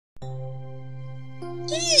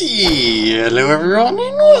Hello everyone,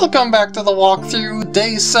 and welcome back to the walkthrough,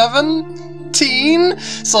 day 17!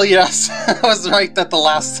 So yes, I was right that the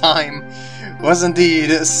last time was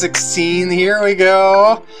indeed 16. Here we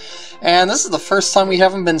go! And this is the first time we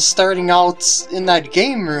haven't been starting out in that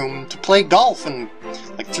game room to play golf in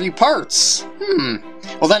like 3 parts.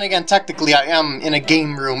 Well then again, technically I am in a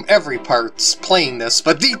game room every part playing this,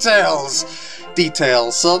 but details!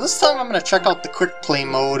 Details. So this time I'm going to check out the quick play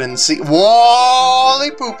mode and see— Whoa,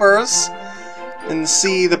 poopers! And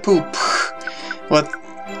see the poop. What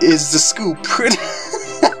is the scoop?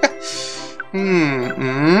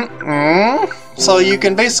 So you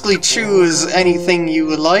can basically choose anything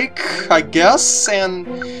you like, I guess,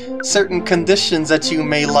 and certain conditions that you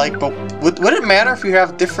may like, but would it matter if you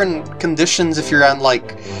have different conditions if you're on,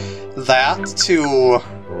 like, that to,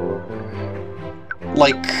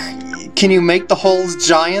 like, can you make the holes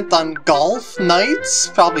giant on golf nights?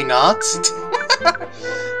 Probably not.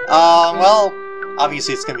 Well,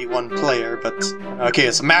 obviously it's gonna be 1 player, but okay,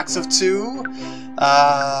 it's a max of 2.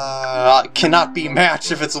 Cannot be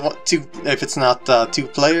matched if it's not 2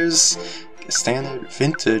 players. Standard,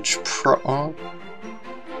 vintage, pro.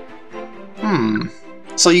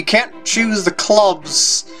 So you can't choose the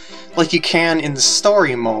clubs like you can in the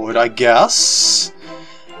story mode, I guess.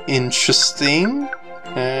 Interesting.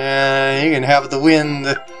 You can have the wind.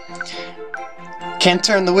 Can't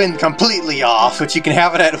turn the wind completely off, but you can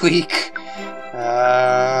have it at weak.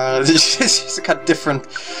 She's got different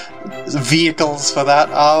vehicles for that.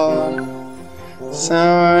 So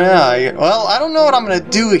yeah. Well, I don't know what I'm gonna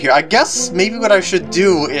do here. I guess maybe what I should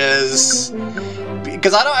do is,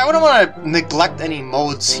 because I don't want to neglect any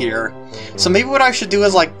modes here. So maybe what I should do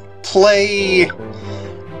is like play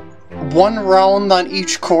 1 round on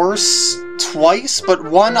each course twice, but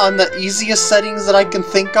 1 on the easiest settings that I can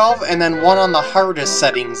think of, and then 1 on the hardest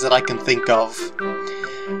settings that I can think of.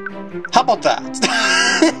 How about that?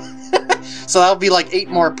 So that'll be like 8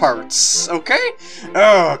 more parts, okay?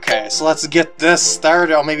 Okay, so let's get this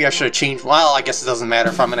started. Oh, maybe I should have changed— well, I guess it doesn't matter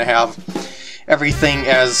if I'm gonna have everything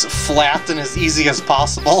as flat and as easy as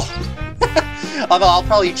possible. Although I'll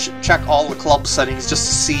probably check all the club settings just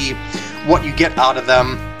to see what you get out of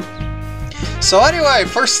them. So anyway,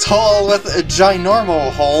 first hole with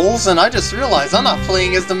ginormo holes, and I just realized I'm not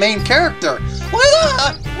playing as the main character. Look at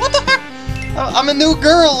that! What the heck? I'm a new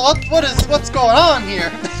girl. What's going on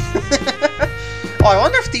here? Oh, I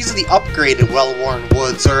wonder if these are the upgraded Wellworn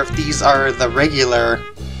Woods, or if these are the regular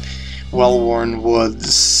Wellworn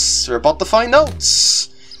Woods. We're about to find out.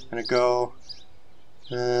 I'm gonna go.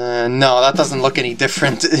 No, that doesn't look any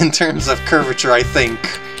different in terms of curvature, I think.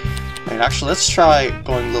 Right, actually, let's try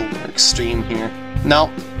going a little more extreme here. No,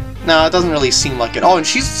 it doesn't really seem like it. Oh, and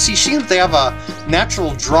she seems to have a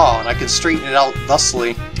natural draw, and I can straighten it out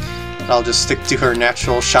thusly. And I'll just stick to her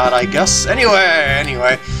natural shot, I guess.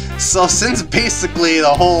 Anyway, so since basically the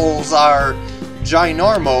holes are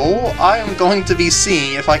ginormo, I am going to be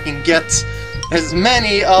seeing if I can get as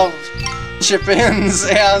many of chip-ins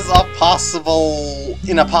as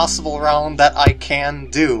in a possible round that I can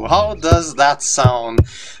do. How does that sound?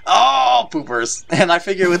 Oh, poopers! And I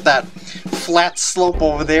figure with that flat slope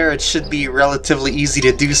over there, it should be relatively easy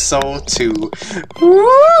to do so, too.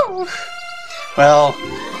 Woo! Well,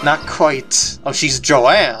 not quite. Oh, she's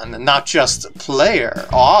Joanne, not just player.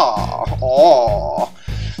 Oh.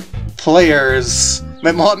 Players.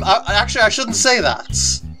 Actually, I shouldn't say that.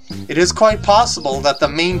 It is quite possible that the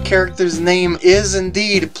main character's name is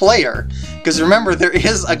indeed Player. Because remember, there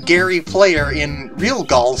is a Gary Player in real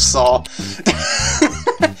golf, so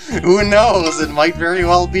who knows? It might very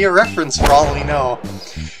well be a reference for all we know.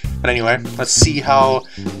 But anyway, let's see how—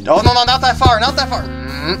 oh, no, not that far, not that far!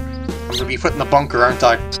 I'm gonna be put in the bunker, aren't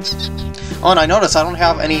I? Oh, and I notice I don't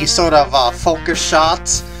have any sort of focus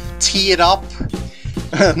shots, tee it up,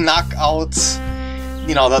 knock out,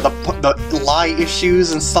 you know, the lie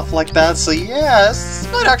issues and stuff like that. So yeah, this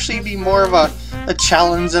might actually be more of a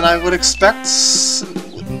challenge than I would expect,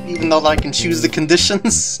 even though I can choose the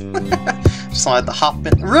conditions. Just wanted to hop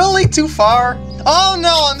in. Really? Too far? Oh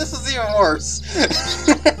no, and this is even worse.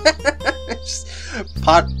 Just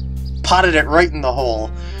potted it right in the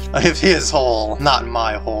hole. Of his hole, not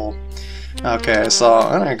my hole. Okay, so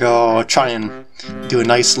I'm gonna go try and do a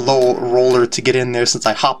nice low roller to get in there since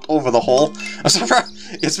I hopped over the hole. I'm surprised.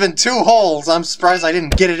 It's been 2 holes. I'm surprised I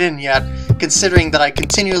didn't get it in yet, considering that I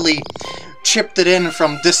continually chipped it in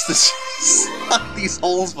from distances on these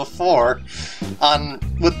holes before,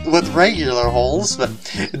 with regular holes. But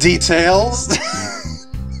details.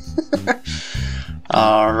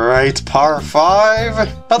 Alright, par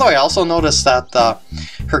 5. By the way, I also noticed that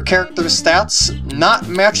her character stats not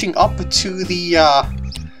matching up to the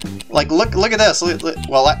Like, look at this.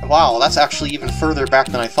 Well, wow, that's actually even further back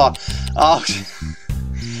than I thought. Oh,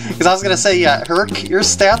 because I was gonna say, yeah, your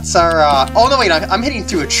stats are. Oh no, wait, I'm hitting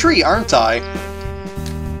through a tree, aren't I?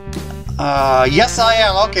 Yes, I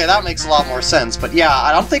am. Okay, that makes a lot more sense. But yeah,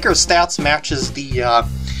 I don't think her stats matches the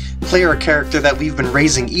player character that we've been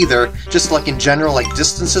raising either. Just like in general, like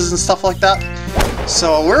distances and stuff like that.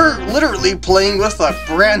 So we're literally playing with a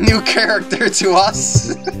brand new character to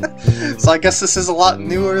us. So I guess this is a lot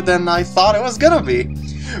newer than I thought it was gonna be.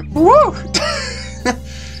 Woo!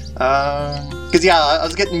 Because yeah, I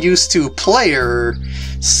was getting used to player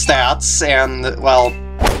stats, and well,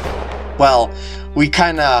 we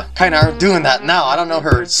kinda aren't doing that now. I don't know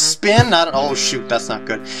her spin. Oh shoot, that's not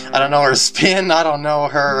good. I don't know her spin. I don't know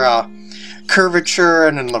her curvature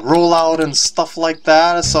and then the rollout and stuff like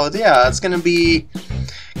that. So yeah, it's gonna be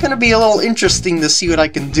a little interesting to see what I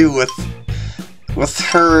can do with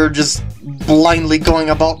her just blindly going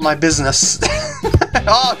about my business.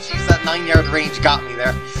 Oh jeez, that 9-yard range got me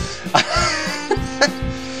there.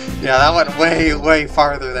 Yeah, that went way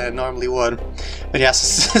farther than it normally would. But yeah,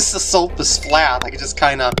 since the slope is flat, I can just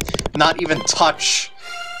kind of not even touch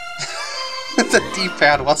the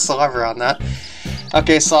D-pad whatsoever on that.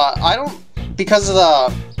 Okay, so I don't, because of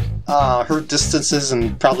the her distances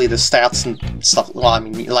and probably the stats and stuff. Well, I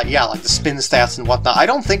mean, like the spin stats and whatnot. I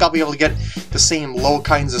don't think I'll be able to get the same low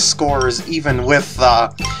kinds of scores, even with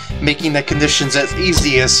making the conditions as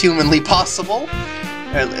easy as humanly possible.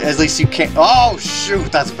 At least you can't. Oh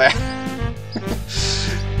shoot, that's bad.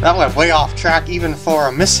 That went way off track, even for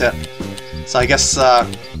a miss hit. So I guess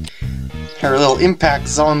her little impact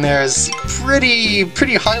zone there is pretty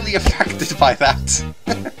highly affected by that.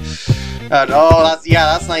 Oh,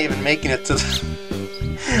 that's not even making it to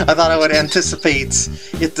the... I thought I would anticipate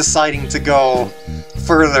it deciding to go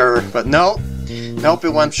further, but nope,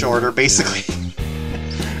 it went shorter, basically.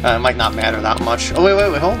 It might not matter that much. Oh,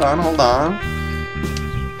 wait, hold on.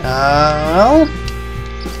 Well,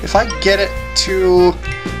 if I get it to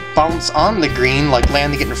bounce on the green, like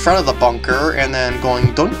landing it in front of the bunker, and then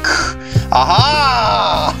going dunk.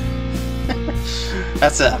 Aha!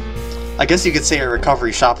 That's it. I guess you could say a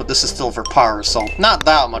recovery shot, but this is still for par, so not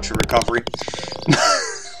that much a recovery.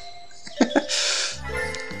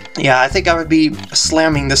 Yeah, I think I would be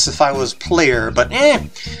slamming this if I was player, but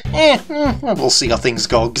we'll see how things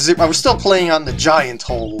go. Because I was still playing on the giant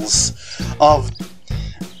holes of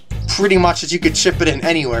pretty much that you could chip it in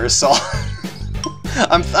anywhere, so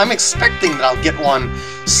I'm expecting that I'll get one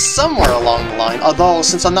somewhere along the line. Although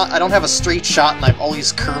since I don't have a straight shot and I'm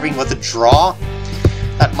always curving with a draw,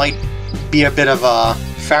 that might be a bit of a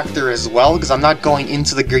factor as well, because I'm not going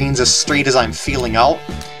into the greens as straight as I'm feeling out.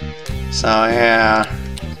 So yeah.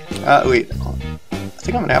 Wait, I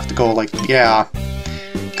think I'm gonna have to go like, yeah,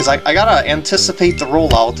 because I gotta anticipate the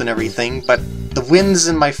rollout and everything, but the wind's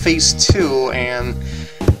in my face too, and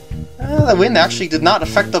the wind actually did not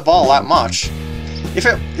affect the ball that much. If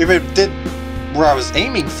it did where I was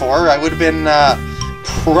aiming for, I would have been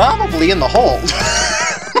probably in the hole.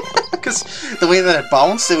 Because the way that it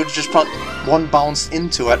bounced, it would just probably one bounce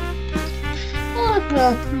into it.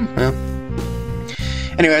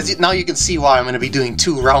 Anyways, now you can see why I'm going to be doing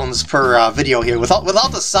 2 rounds per video here. Without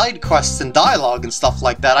the side quests and dialogue and stuff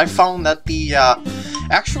like that, I found that the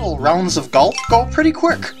actual rounds of golf go pretty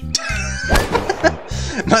quick.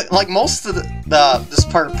 Like most of this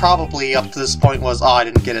part probably up to this point was, oh, I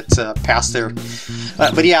didn't get it past there.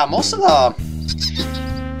 But yeah, most of the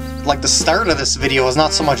start of this video is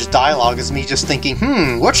not so much dialogue as me just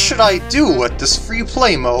thinking, what should I do with this free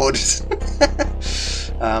play mode?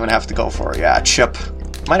 I'm gonna have to go for it. Yeah, chip.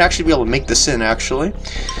 Might actually be able to make this in, actually.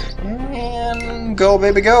 And go,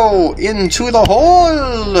 baby, go! Into the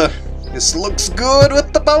hole! This looks good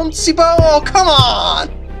with the bouncy ball! Come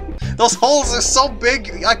on! Those holes are so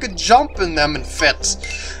big, I could jump in them and fit.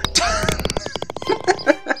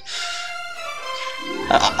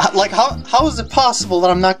 Like, how is it possible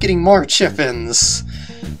that I'm not getting more chip-ins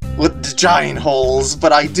with the giant holes,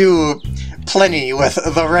 but I do plenty with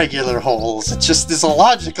the regular holes? It just is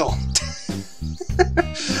illogical.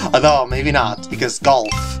 Although, maybe not, because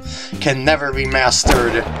golf can never be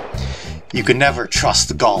mastered. You can never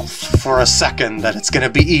trust golf for a second that it's gonna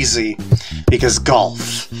be easy, because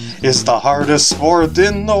golf is the hardest sport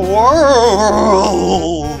in the world!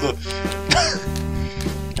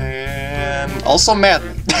 And also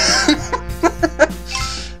Madden.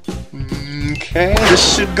 Okay,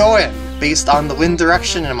 this should go in, based on the wind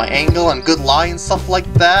direction and my angle and good lie and stuff like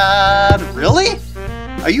that. Really?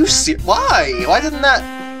 Are you serious? Why? Why didn't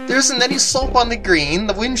that... There isn't any slope on the green.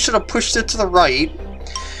 The wind should have pushed it to the right.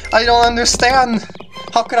 I don't understand.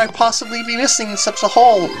 How could I possibly be missing such a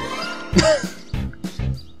hole?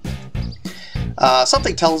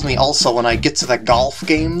 Something tells me also when I get to the golf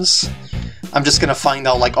games, I'm just gonna find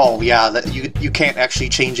out, like, oh yeah, that you can't actually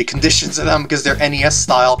change the conditions of them because they're NES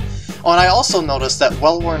style. Oh, and I also noticed that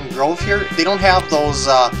Wellworn Grove here, they don't have those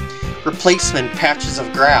replacement patches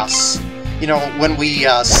of grass. You know, when we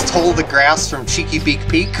stole the grass from Cheeky Beak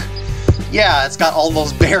Peak, yeah, it's got all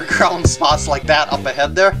those bare ground spots like that up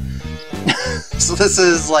ahead there. So this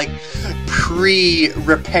is like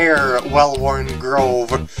pre-repair Wellworn Grove,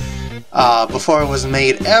 before it was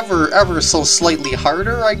made ever so slightly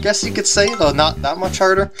harder, I guess you could say, though not that much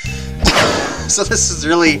harder. So this is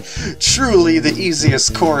really, truly the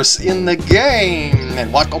easiest course in the game!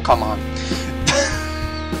 And what? Oh, come on.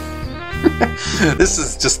 This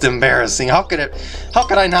is just embarrassing. How could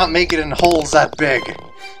I not make it in holes that big?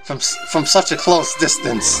 From such a close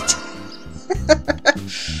distance.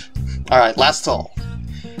 Alright, last hole.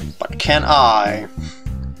 But can I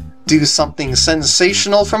do something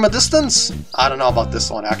sensational from a distance? I don't know about this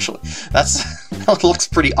one, actually. That looks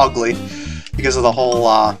pretty ugly because of the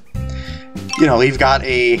whole, you know, we've got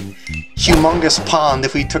a humongous pond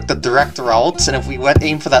if we took the direct route, and if we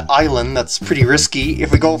aim for that island, that's pretty risky.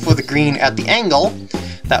 If we go for the green at the angle,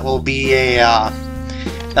 that will be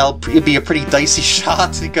that'll be a pretty dicey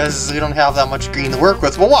shot because we don't have that much green to work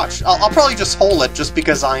with. Well, watch, I'll probably just hole it just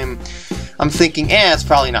because I'm thinking, it's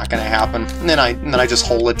probably not gonna happen, and then I just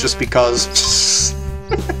hole it just because.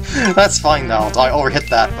 That's fine though. I overhit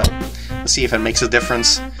that, but let's see if it makes a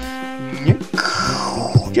difference.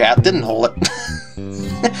 Yeah, it didn't hole it.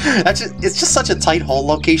 It's just such a tight hole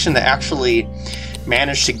location to actually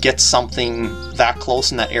manage to get something that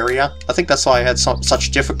close in that area. I think that's why I had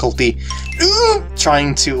such difficulty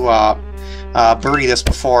trying to bury this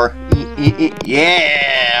before.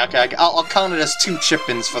 Yeah, okay, I'll count it as 2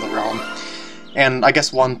 chip-ins for the round. And I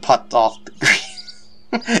guess 1 putt off the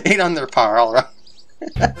green. 8 under par, alright.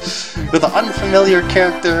 With an unfamiliar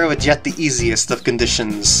character with yet the easiest of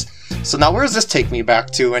conditions. So now where does this take me back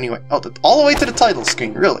to anyway? Oh, all the way to the title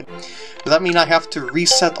screen, really? Does that mean I have to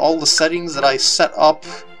reset all the settings that I set up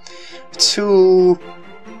to...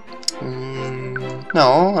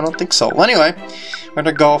 no, I don't think so. Well, anyway, we're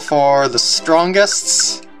gonna go for the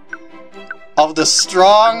strongest of the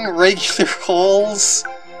strong regular holes.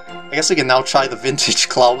 I guess we can now try the vintage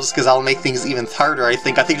clubs, because that'll make things even harder, I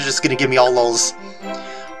think. I think they're just gonna give me all those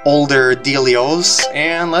older dealios.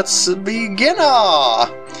 And let's begin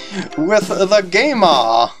with the game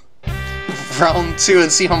round 2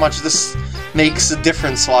 and see how much this makes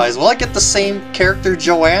difference-wise. Will I get the same character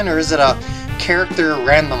Joanne, or is it a character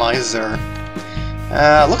randomizer?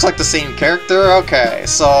 Looks like the same character. Okay,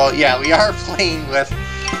 so yeah, we are playing with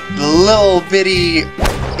the little bitty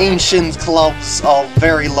ancient clubs of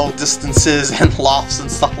very low distances and lofts and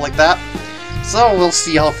stuff like that. So we'll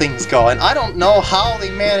see how things go. And I don't know how they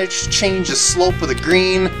managed to change the slope of the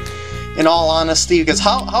green, in all honesty, because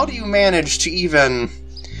how do you manage to even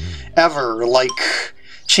ever, like,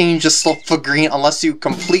 change the slope of green unless you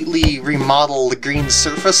completely remodel the green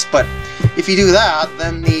surface? But if you do that,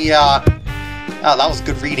 then the, oh, that was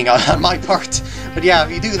good reading on my part. But yeah,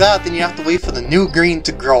 if you do that, then you have to wait for the new green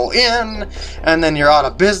to grow in, and then you're out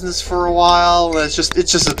of business for a while. It's just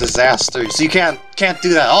a disaster. So you can't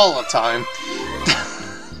do that all the time.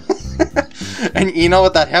 And you know,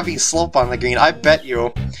 with that heavy slope on the green, I bet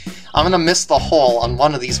you I'm gonna miss the hole on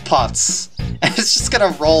one of these putts, and it's just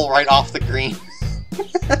gonna roll right off the green.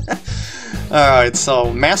 Alright,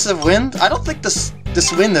 so massive wind. I don't think this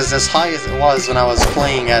wind is as high as it was when I was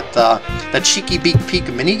playing at that Cheeky Beak Peak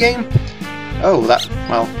minigame. Oh,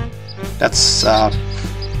 that's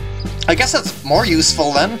I guess that's more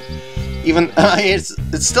useful then. Even it's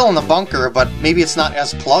still in the bunker, but maybe it's not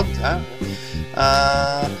as plugged.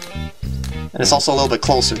 And it's also a little bit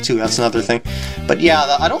closer too. That's another thing. But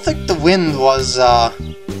yeah, I don't think the wind was.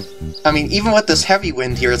 I mean, even with this heavy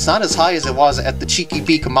wind here, it's not as high as it was at the Cheeky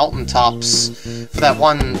Beak mountaintops for that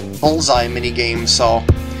one bullseye minigame. So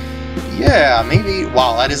yeah, maybe.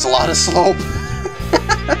 Wow, that is a lot of slope.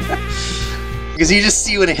 Because you just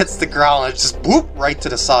see when it hits the ground, it's just whoop right to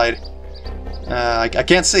the side. I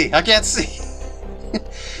can't see. I can't see.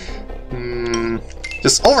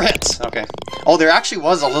 Just overhit. Okay. Oh, there actually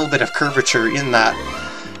was a little bit of curvature in that,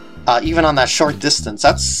 even on that short distance.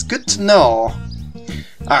 That's good to know.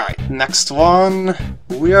 Alright, next one.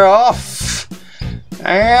 We're off.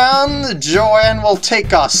 And Joanne will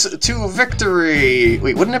take us to victory.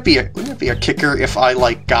 Wait, wouldn't it be a kicker if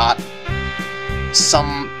I got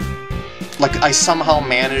some, I somehow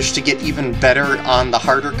managed to get even better on the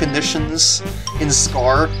harder conditions in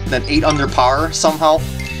score than 8 under par somehow?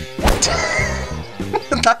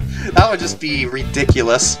 That would just be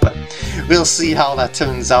ridiculous, but we'll see how that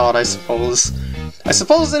turns out, I suppose. I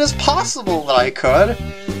suppose it is possible that I could,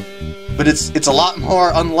 but it's a lot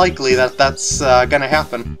more unlikely that that's gonna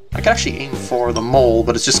happen. I could actually aim for the mole,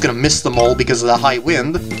 but it's just gonna miss the mole because of the high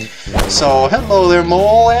wind. So, hello there,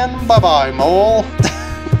 mole, and bye-bye, mole.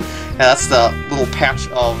 Yeah, that's the little patch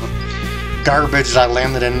of garbage that I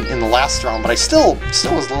landed in the last round, but I still was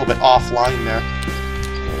a little bit offline there.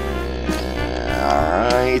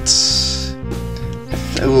 Alright.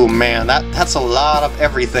 Ooh, man, that's a lot of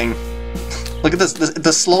everything. Look at this,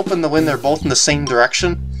 the slope and the wind, they're both in the same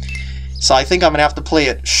direction. So I think I'm gonna have to play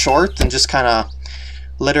it short and just kind of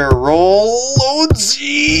let her roll. Oh,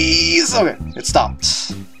 jeez! Okay, it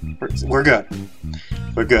stopped. We're good.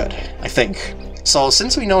 We're good, I think. So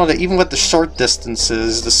since we know that even with the short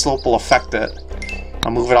distances, the slope will affect it,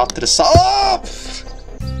 I'll move it off to the side. Oh!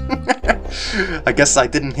 I guess I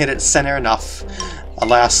didn't hit it center enough.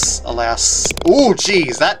 Alas, alas. Ooh,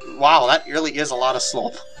 jeez, wow, that really is a lot of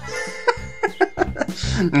slope.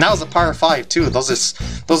 And that was a par 5 too. Those are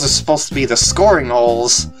supposed to be the scoring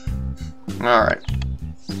holes. Alright.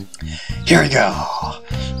 Here we go.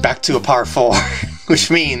 Back to a par 4, which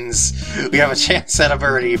means we have a chance at a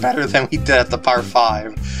birdie better than we did at the par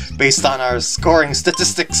 5, based on our scoring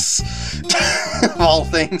statistics. Of all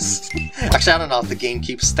things. Actually, I don't know if the game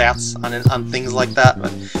keeps stats on things like that,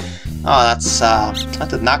 but that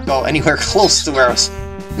did not go anywhere close to where I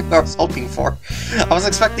was hoping for. I was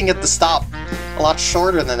expecting it to stop a lot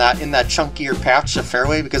shorter than that in that chunkier patch of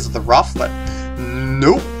fairway because of the rough, but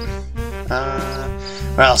nope.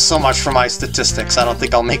 Well, so much for my statistics. I don't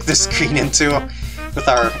think I'll make this green into with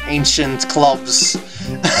our ancient clubs.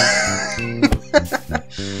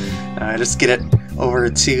 Just get it over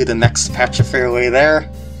to the next patch of fairway there,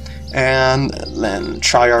 and then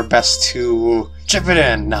try our best to chip it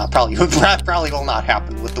in. No, probably will not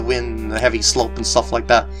happen with the wind, the heavy slope, and stuff like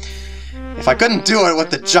that. If I couldn't do it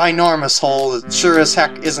with the ginormous hole, it sure as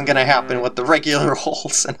heck isn't going to happen with the regular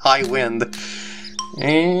holes and high wind.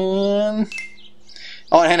 And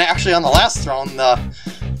oh, and actually on the last round,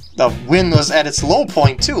 the wind was at its low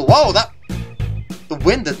point too. Whoa, the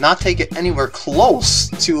wind did not take it anywhere close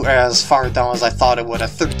to as far down as I thought it would at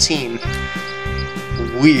 13.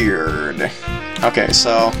 Weird. Okay,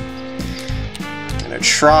 so I'm gonna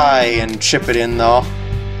try and chip it in though,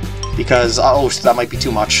 because oh, that might be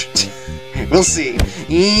too much. We'll see.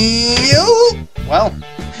 Well,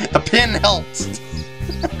 the pin helped.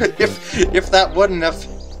 if that wouldn't have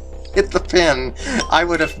hit the pin, I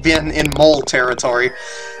would have been in mole territory.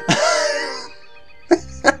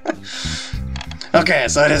 Okay,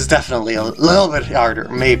 so it is definitely a little bit harder,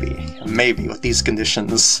 maybe with these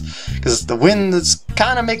conditions, because the wind is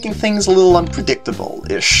kind of making things a little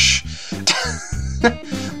unpredictable-ish.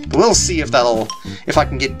 We'll see if I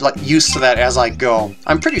can get used to that as I go.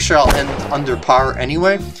 I'm pretty sure I'll end under par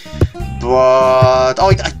anyway, but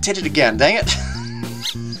oh, I did it again! Dang it!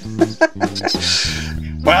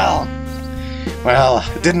 Well,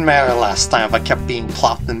 it didn't matter last time if I kept being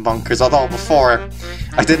plopped in bunkers. Although before,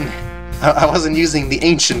 I wasn't using the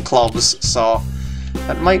ancient clubs, so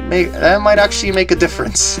that might actually make a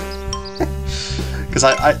difference. Because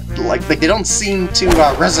they don't seem to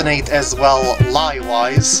resonate as well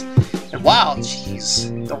lie-wise. And wow,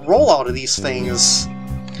 jeez, the rollout of these things,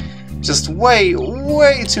 just way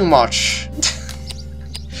too much.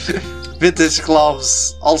 Vintage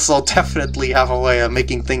gloves also definitely have a way of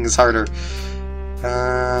making things harder.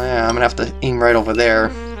 Yeah, I'm gonna have to aim right over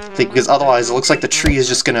there, I think, because otherwise it looks like the tree is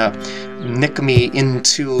just gonna nick me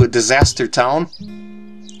into Disaster Town.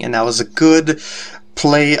 And that was a good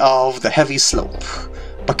play of the heavy slope.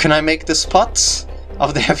 But can I make this putt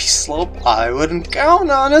of the heavy slope? I wouldn't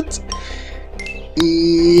count on it.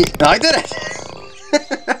 I did it!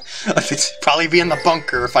 I'd probably be in the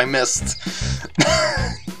bunker if I missed.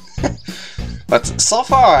 But so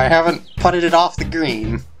far I haven't putted it off the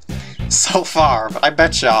green. So far, but I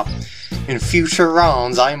betcha in future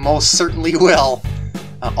rounds I most certainly will.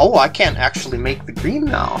 Oh, I can't actually make the green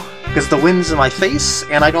now, because the wind's in my face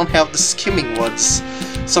and I don't have the skimming woods.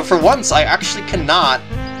 So for once I actually cannot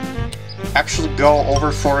actually go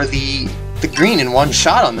over for the green in one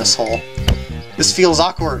shot on this hole. This feels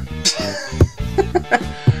awkward.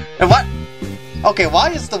 And what? Okay,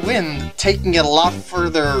 why is the wind taking it a lot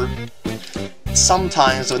further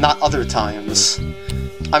sometimes, but not other times?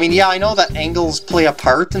 I mean, yeah, I know that angles play a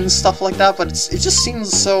part and stuff like that, but it just seems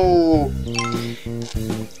so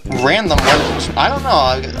random. I don't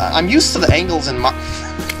know. I'm used to the angles in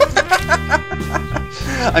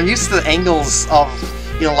I'm used to the angles of,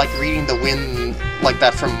 you know, like reading the wind like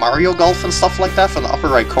that from Mario Golf and stuff like that from the upper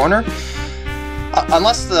right corner.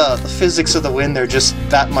 Unless the physics of the wind are just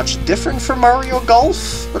that much different from Mario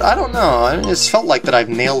Golf, but I don't know. I just felt like that I've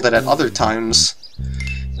nailed it at other times.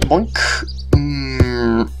 Boink.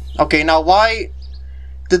 Okay, now why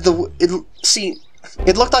did see,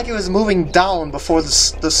 it looked like it was moving down before the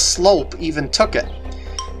slope even took it.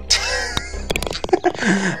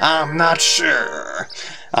 I'm not sure.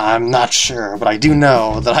 I'm not sure, but I do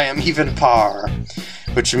know that I am even par,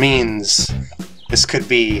 which means this could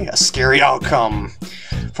be a scary outcome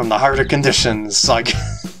from the harder conditions. Like,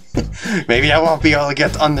 maybe I won't be able to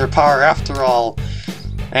get under par after all.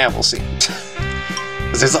 And we'll see.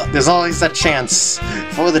 There's always that chance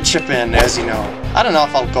for the chip-in, as you know. I don't know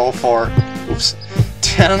if I'll go for... Oops.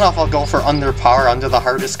 I don't know if I'll go for under par under the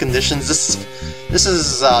hardest conditions. This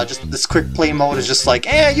is just this quick play mode is just like,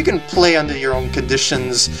 you can play under your own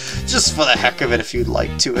conditions just for the heck of it if you'd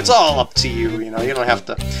like to. It's all up to you, you know. You don't have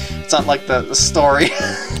to. It's not like the story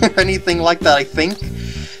or anything like that. I think,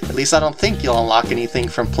 at least I don't think you'll unlock anything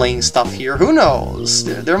from playing stuff here. Who knows?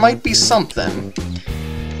 There might be something.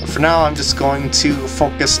 But for now, I'm just going to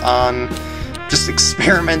focus on just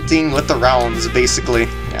experimenting with the rounds, basically.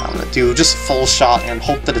 Yeah, I'm gonna do just full shot and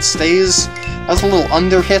hope that it stays. That was a little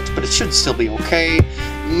under hit, but it should still be okay.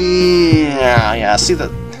 Yeah, see the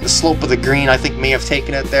slope of the green, I think, may have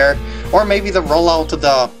taken it there. Or maybe the rollout of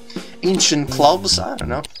the ancient clubs, I don't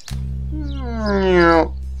know.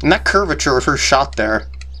 And that curvature of her shot there,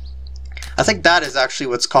 I think that is actually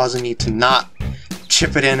what's causing me to not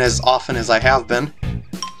chip it in as often as I have been.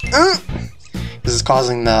 This is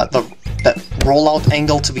causing that rollout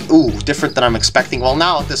angle to be, different than I'm expecting. Well,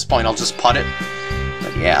 now at this point I'll just putt it.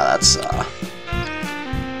 But yeah, that's,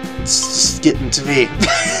 it's just getting to me.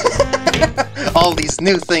 All these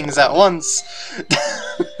new things at once.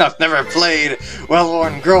 I've never played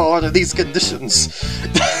Wellworn Grove under these conditions.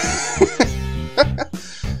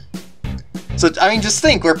 So, I mean, just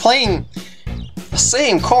think, we're playing the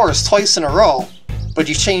same course twice in a row, but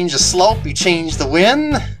you change the slope, you change the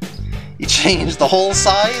wind, you change the hole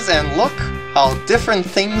size, and look how different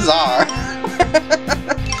things are.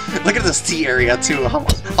 Look at this tee area, too, how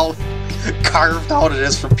carved out it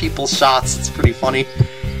is from people's shots. It's pretty funny.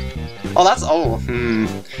 Oh, that's...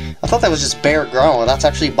 I thought that was just bare ground. That's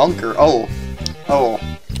actually bunker. Oh.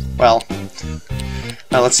 Well.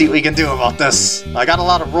 Now let's see what we can do about this. I got a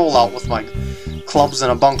lot of rollout with my clubs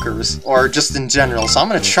and bunkers, or just in general, so I'm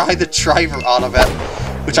gonna try the driver out of it,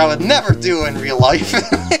 which I would never do in real life.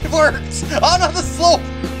 It worked! Oh no, the slope!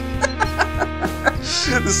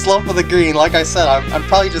 The slope of the green, like I said, I'm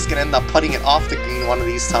probably just gonna end up putting it off the green one of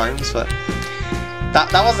these times, but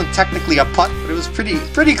that wasn't technically a putt, but it was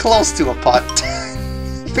pretty close to a putt.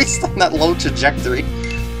 Based on that low trajectory.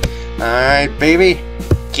 Alright, baby.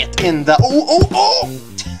 Get in the... Oh!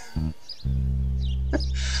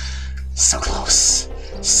 So close.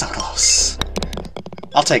 So close.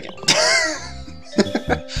 I'll take it.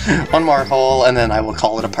 One more hole, and then I will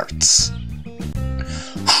call it a parts.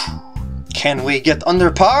 Can we get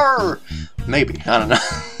under par? Maybe. I don't know.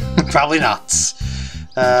 Probably not.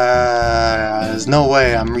 There's no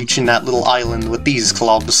way I'm reaching that little island with these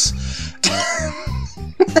clubs.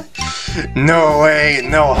 No way,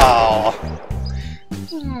 no how.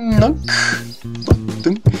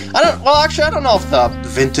 I don't know if the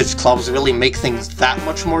vintage clubs really make things that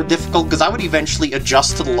much more difficult, because I would eventually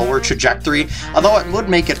adjust to the lower trajectory, although it would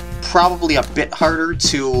make it probably a bit harder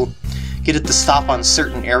to get it to stop on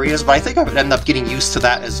certain areas, but I think I would end up getting used to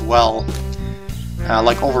that as well,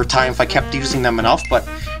 like over time if I kept using them enough. But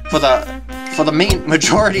for the main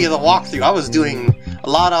majority of the walkthrough, I was doing a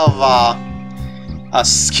lot of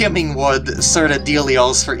skimming wood sort of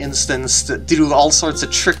dealios, for instance, to do all sorts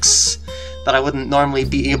of tricks that I wouldn't normally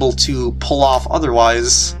be able to pull off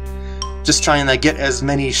otherwise. Just trying to get as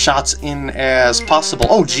many shots in as possible.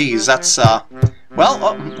 Oh geez, that's, well,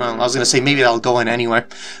 I was gonna say maybe that'll go in anyway.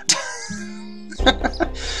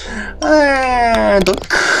 And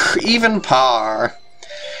even par.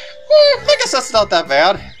 I guess that's not that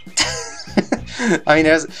bad. I mean,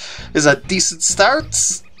 there's a decent start,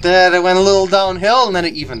 then it went a little downhill, and then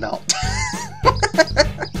it evened out.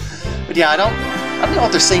 But yeah, I don't know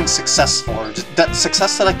what they're saying success for. Just that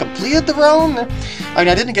success that I completed the round? I mean,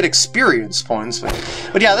 I didn't get experience points,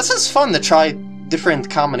 but yeah, this is fun to try different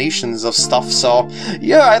combinations of stuff, so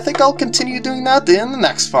yeah, I think I'll continue doing that in the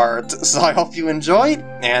next part. So I hope you enjoyed,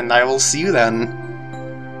 and I will see you then.